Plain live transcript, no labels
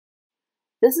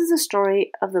This is the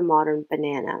story of the modern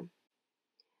banana.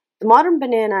 The modern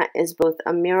banana is both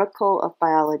a miracle of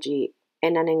biology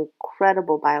and an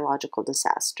incredible biological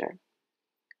disaster.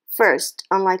 First,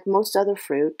 unlike most other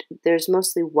fruit, there's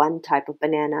mostly one type of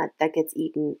banana that gets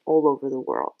eaten all over the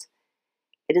world.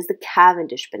 It is the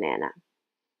Cavendish banana.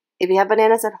 If you have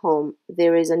bananas at home,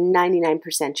 there is a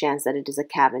 99% chance that it is a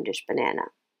Cavendish banana.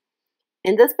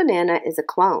 And this banana is a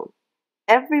clone.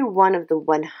 Every one of the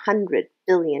 100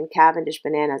 billion Cavendish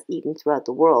bananas eaten throughout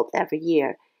the world every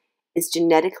year is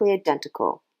genetically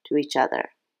identical to each other.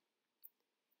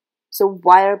 So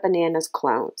why are bananas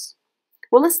clones?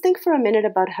 Well, let's think for a minute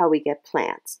about how we get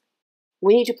plants.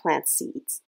 We need to plant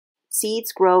seeds.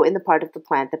 Seeds grow in the part of the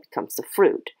plant that becomes the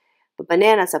fruit, but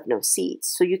bananas have no seeds,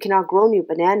 so you cannot grow new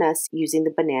bananas using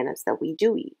the bananas that we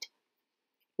do eat.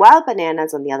 Wild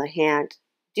bananas, on the other hand,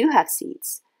 do have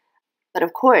seeds. But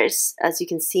of course, as you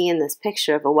can see in this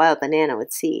picture of a wild banana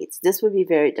with seeds, this would be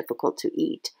very difficult to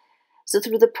eat. So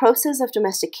through the process of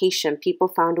domestication, people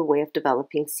found a way of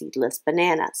developing seedless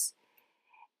bananas.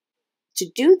 To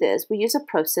do this, we use a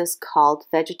process called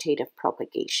vegetative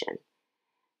propagation.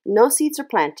 No seeds are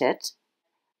planted.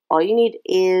 All you need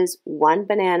is one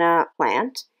banana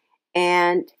plant,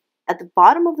 and at the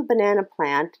bottom of the banana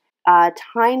plant,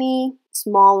 tiny,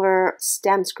 smaller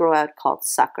stems grow out called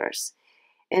suckers.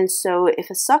 And so if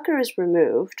a sucker is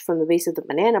removed from the base of the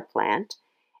banana plant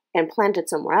and planted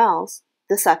somewhere else,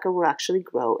 the sucker will actually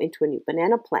grow into a new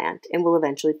banana plant and will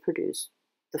eventually produce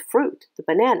the fruit, the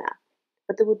banana,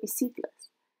 but they would be seedless.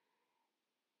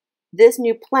 This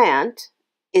new plant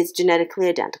is genetically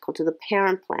identical to the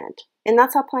parent plant, and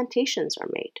that's how plantations are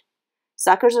made.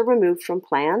 Suckers are removed from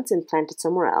plants and planted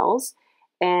somewhere else,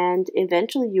 and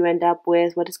eventually you end up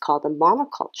with what is called a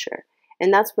monoculture.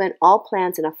 And that's when all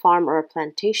plants in a farm or a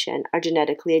plantation are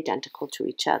genetically identical to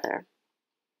each other.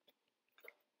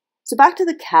 So back to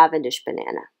the Cavendish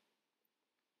banana.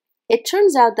 It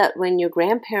turns out that when your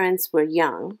grandparents were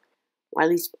young, or at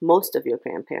least most of your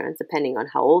grandparents, depending on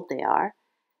how old they are,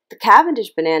 the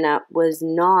Cavendish banana was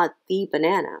not the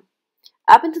banana.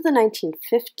 Up until the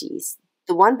 1950s,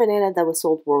 the one banana that was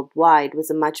sold worldwide was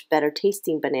a much better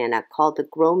tasting banana called the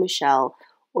Gros Michel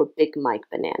or Big Mike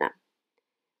banana.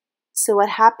 So what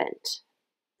happened?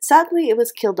 Sadly, it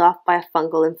was killed off by a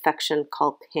fungal infection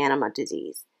called Panama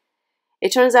disease.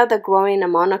 It turns out that growing a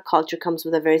monoculture comes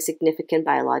with a very significant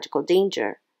biological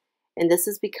danger, and this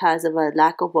is because of a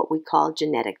lack of what we call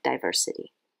genetic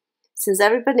diversity. Since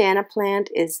every banana plant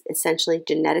is essentially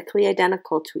genetically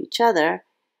identical to each other,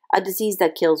 a disease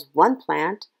that kills one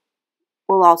plant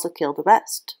will also kill the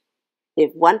rest.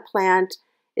 If one plant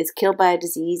is killed by a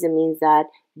disease, it means that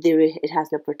it has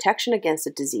no protection against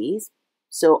the disease,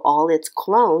 so all its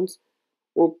clones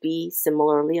will be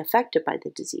similarly affected by the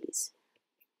disease.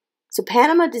 So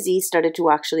Panama disease started to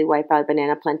actually wipe out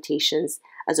banana plantations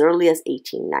as early as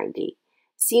 1890.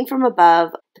 Seen from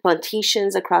above, the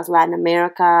plantations across Latin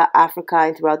America, Africa,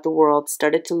 and throughout the world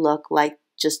started to look like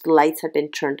just the lights had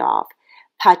been turned off.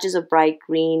 Patches of bright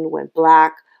green went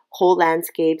black, whole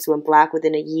landscapes went black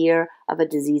within a year of a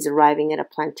disease arriving at a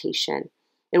plantation.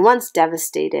 And once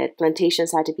devastated,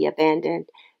 plantations had to be abandoned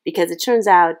because it turns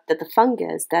out that the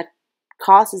fungus that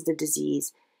causes the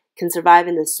disease can survive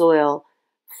in the soil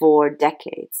for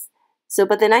decades. So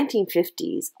by the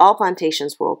 1950s, all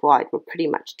plantations worldwide were pretty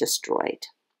much destroyed.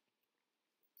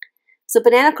 So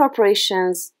banana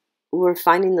corporations were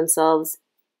finding themselves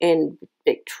in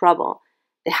big trouble.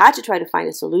 They had to try to find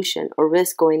a solution or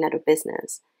risk going out of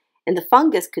business. And the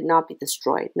fungus could not be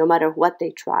destroyed, no matter what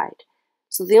they tried.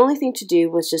 So the only thing to do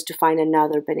was just to find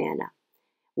another banana,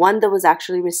 one that was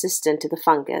actually resistant to the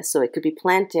fungus so it could be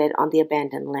planted on the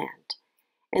abandoned land.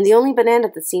 And the only banana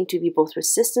that seemed to be both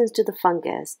resistant to the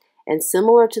fungus and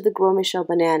similar to the Gros Michel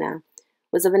banana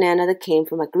was a banana that came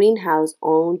from a greenhouse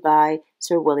owned by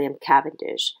Sir William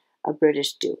Cavendish, a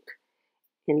British duke.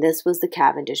 And this was the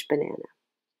Cavendish banana.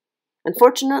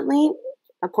 Unfortunately,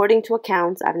 according to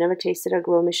accounts, I've never tasted a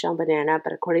Gros Michel banana,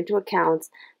 but according to accounts,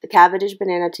 the Cavendish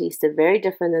banana tasted very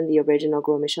different than the original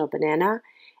Gros Michel banana.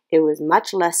 It was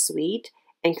much less sweet,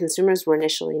 and consumers were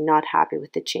initially not happy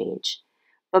with the change.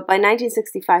 But by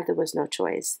 1965, there was no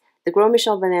choice. The Gros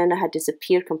Michel banana had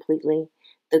disappeared completely.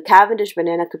 The Cavendish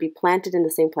banana could be planted in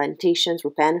the same plantations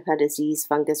where Panama disease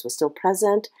fungus was still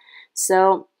present,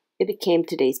 so it became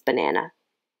today's banana.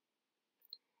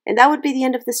 And that would be the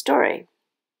end of the story.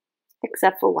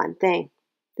 Except for one thing.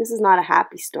 This is not a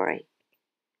happy story.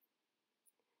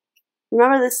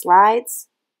 Remember the slides?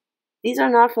 These are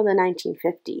not from the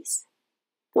 1950s.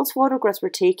 Those photographs were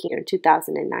taken in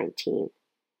 2019.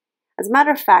 As a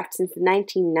matter of fact, since the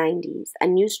 1990s, a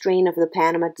new strain of the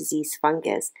Panama disease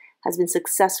fungus has been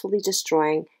successfully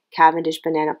destroying Cavendish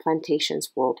banana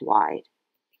plantations worldwide.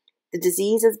 The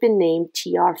disease has been named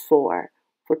TR4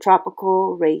 for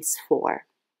tropical race 4.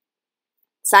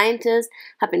 Scientists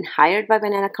have been hired by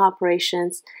banana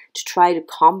corporations to try to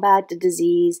combat the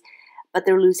disease, but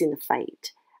they're losing the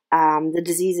fight. The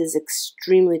disease is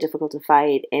extremely difficult to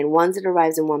fight, and once it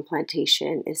arrives in one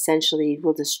plantation, essentially it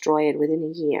will destroy it within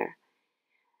a year.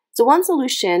 So one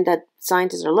solution that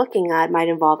scientists are looking at might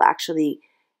involve actually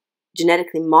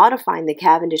genetically modifying the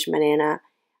Cavendish banana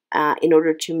in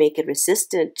order to make it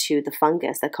resistant to the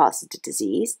fungus that causes the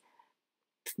disease.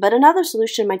 But another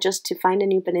solution might just to find a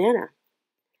new banana.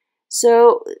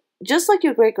 So just like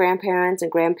your great-grandparents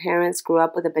and grandparents grew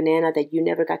up with a banana that you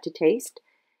never got to taste,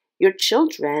 your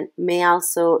children may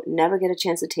also never get a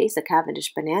chance to taste a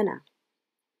Cavendish banana.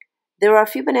 There are a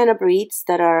few banana breeds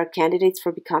that are candidates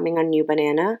for becoming a new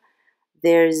banana.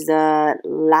 There's the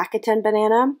Lakitan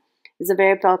banana. It's a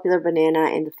very popular banana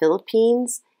in the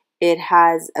Philippines. It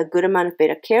has a good amount of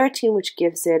beta-carotene, which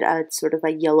gives it a sort of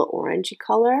a yellow-orangey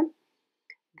color.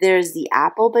 There's the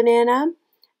apple banana.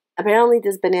 Apparently,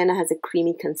 this banana has a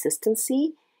creamy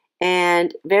consistency,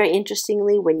 and very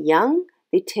interestingly, when young,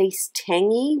 they taste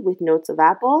tangy with notes of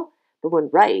apple, but when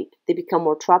ripe, they become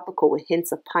more tropical with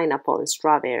hints of pineapple and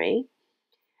strawberry.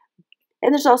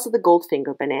 And there's also the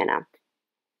Goldfinger banana.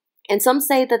 And some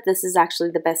say that this is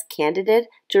actually the best candidate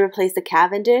to replace the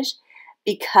Cavendish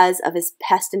because of its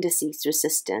pest and disease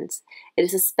resistance. It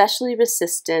is especially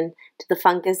resistant to the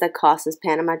fungus that causes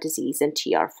Panama disease and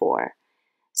TR4.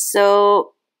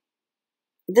 So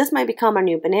this might become our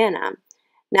new banana.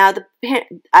 Now,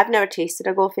 I've never tasted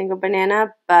a Goldfinger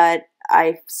banana, but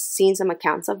I've seen some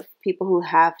accounts of people who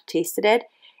have tasted it,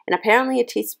 and apparently it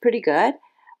tastes pretty good,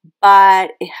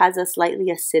 but it has a slightly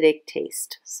acidic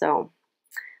taste. So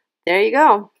there you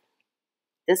go.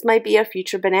 This might be a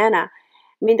future banana.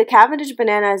 I mean, the Cavendish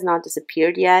banana has not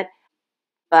disappeared yet,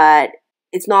 but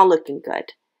it's not looking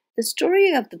good. The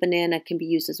story of the banana can be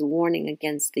used as a warning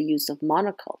against the use of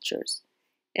monocultures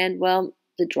and, well,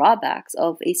 the drawbacks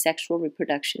of asexual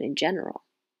reproduction in general,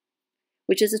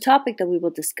 which is a topic that we will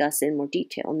discuss in more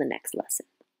detail in the next lesson.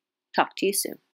 Talk to you soon.